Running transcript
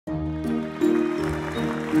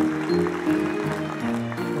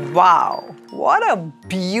Wow, what a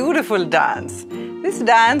beautiful dance. This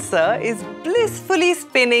dancer is blissfully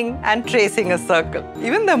spinning and tracing a circle.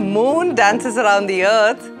 Even the moon dances around the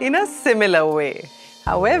earth in a similar way.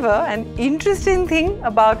 However, an interesting thing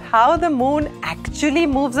about how the moon actually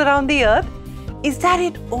moves around the earth is that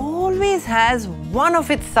it always has one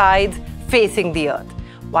of its sides facing the earth,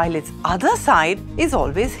 while its other side is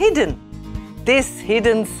always hidden. This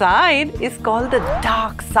hidden side is called the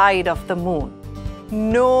dark side of the moon.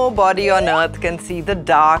 Nobody on earth can see the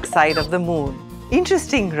dark side of the moon.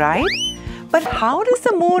 Interesting, right? But how does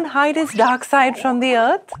the moon hide its dark side from the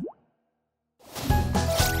earth?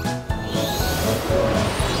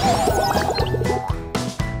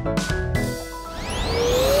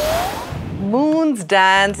 Moon's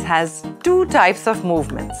dance has two types of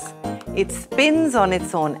movements. It spins on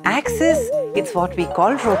its own axis, it's what we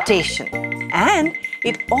call rotation. And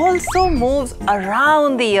it also moves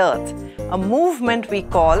around the earth, a movement we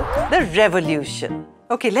call the revolution.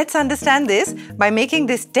 Okay, let's understand this by making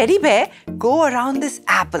this teddy bear go around this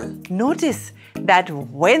apple. Notice that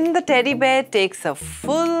when the teddy bear takes a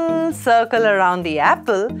full circle around the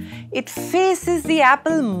apple, it faces the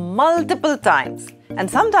apple multiple times. And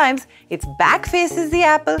sometimes its back faces the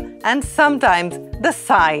apple and sometimes the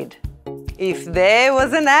side. If there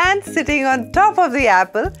was an ant sitting on top of the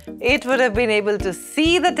apple, it would have been able to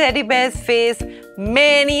see the teddy bear's face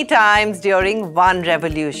many times during one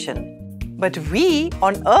revolution. But we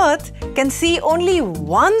on Earth can see only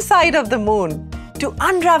one side of the moon. To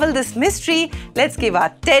unravel this mystery, let's give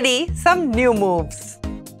our teddy some new moves.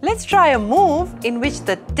 Let's try a move in which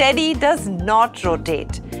the teddy does not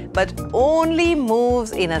rotate, but only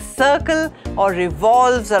moves in a circle or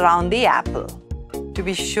revolves around the apple. To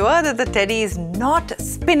be sure that the teddy is not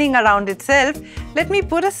spinning around itself, let me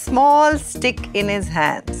put a small stick in his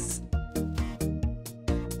hands.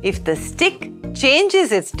 If the stick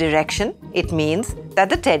changes its direction, it means that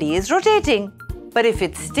the teddy is rotating. But if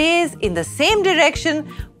it stays in the same direction,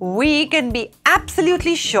 we can be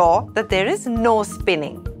absolutely sure that there is no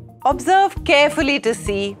spinning. Observe carefully to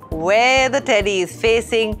see where the teddy is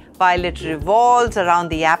facing while it revolves around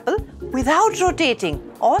the apple without rotating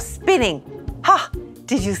or spinning. Ha!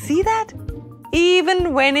 Did you see that?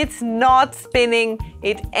 Even when it's not spinning,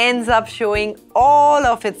 it ends up showing all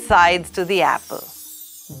of its sides to the apple.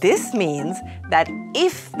 This means that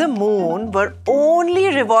if the moon were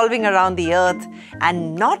only revolving around the earth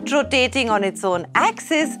and not rotating on its own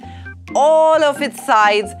axis, all of its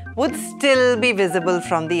sides would still be visible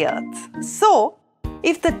from the earth. So,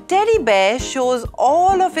 if the teddy bear shows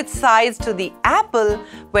all of its sides to the apple,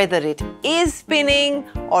 whether it is spinning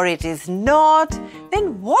or it is not,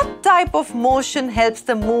 then what type of motion helps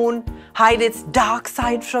the moon hide its dark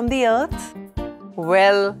side from the earth?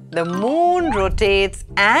 Well, the moon rotates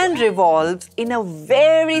and revolves in a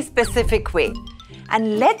very specific way.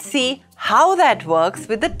 And let's see how that works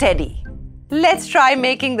with the teddy. Let's try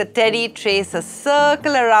making the teddy trace a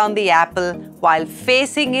circle around the apple while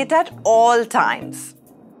facing it at all times.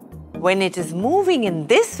 When it is moving in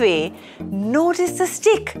this way, notice the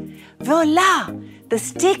stick. Voila! The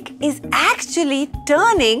stick is actually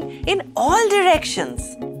turning in all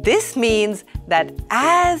directions. This means that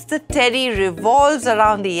as the teddy revolves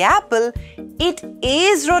around the apple, it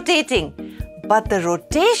is rotating. But the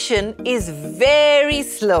rotation is very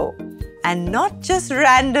slow. And not just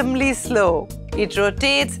randomly slow. It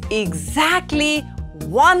rotates exactly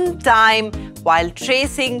one time while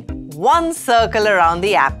tracing one circle around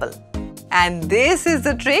the apple. And this is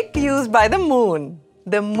the trick used by the moon.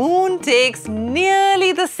 The moon takes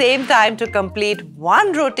nearly the same time to complete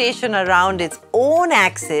one rotation around its own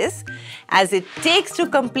axis as it takes to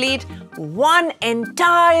complete one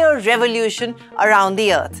entire revolution around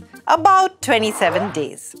the earth, about 27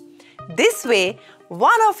 days. This way,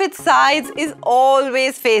 one of its sides is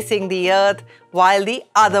always facing the earth while the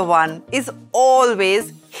other one is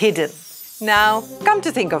always hidden. Now, come to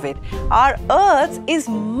think of it, our earth is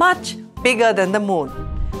much bigger than the moon.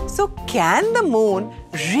 So can the moon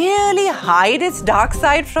really hide its dark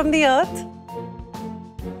side from the earth?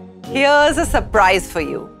 Here's a surprise for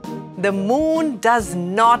you. The moon does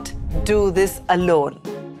not do this alone.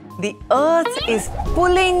 The earth is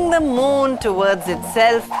pulling the moon towards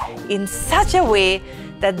itself in such a way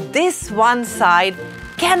that this one side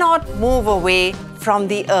cannot move away from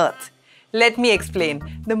the earth. Let me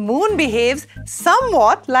explain. The moon behaves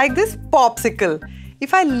somewhat like this popsicle.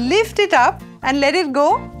 If I lift it up and let it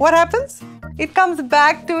go, what happens? It comes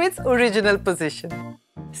back to its original position.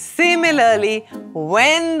 Similarly,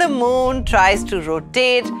 when the moon tries to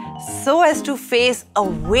rotate so as to face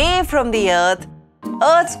away from the earth,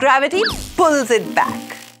 Earth's gravity pulls it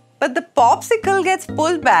back. but the popsicle gets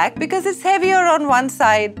pulled back because it's heavier on one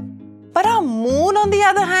side. But our moon, on the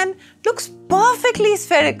other hand, looks perfectly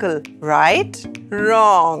spherical, right?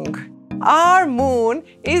 Wrong. Our moon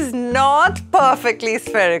is not perfectly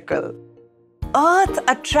spherical. Earth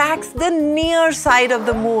attracts the near side of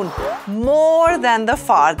the moon more than the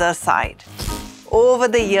farther side. Over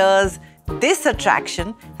the years, this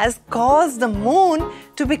attraction has caused the moon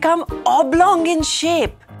to become oblong in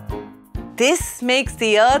shape. This makes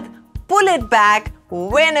the Earth pull it back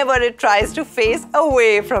whenever it tries to face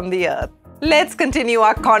away from the Earth. Let's continue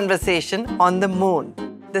our conversation on the moon.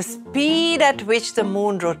 The speed at which the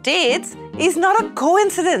moon rotates is not a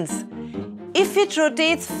coincidence. If it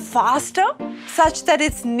rotates faster, such that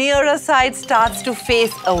its nearer side starts to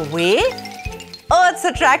face away, Earth's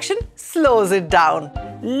attraction slows it down,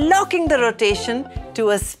 locking the rotation to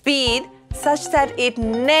a speed such that it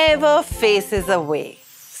never faces away.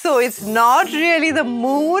 So it's not really the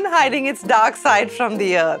moon hiding its dark side from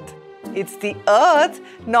the Earth. It's the Earth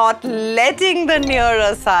not letting the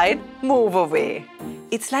nearer side move away.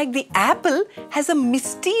 It's like the apple has a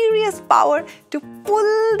mysterious power to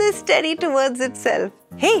pull this teddy towards itself.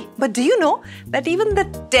 Hey, but do you know that even the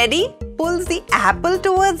teddy pulls the apple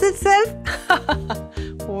towards itself?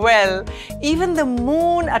 Well, even the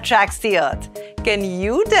moon attracts the Earth. Can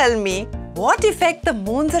you tell me what effect the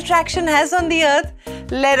moon's attraction has on the Earth?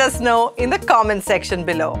 Let us know in the comment section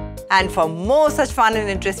below. And for more such fun and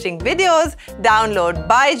interesting videos, download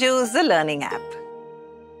BYJU'S, the learning app.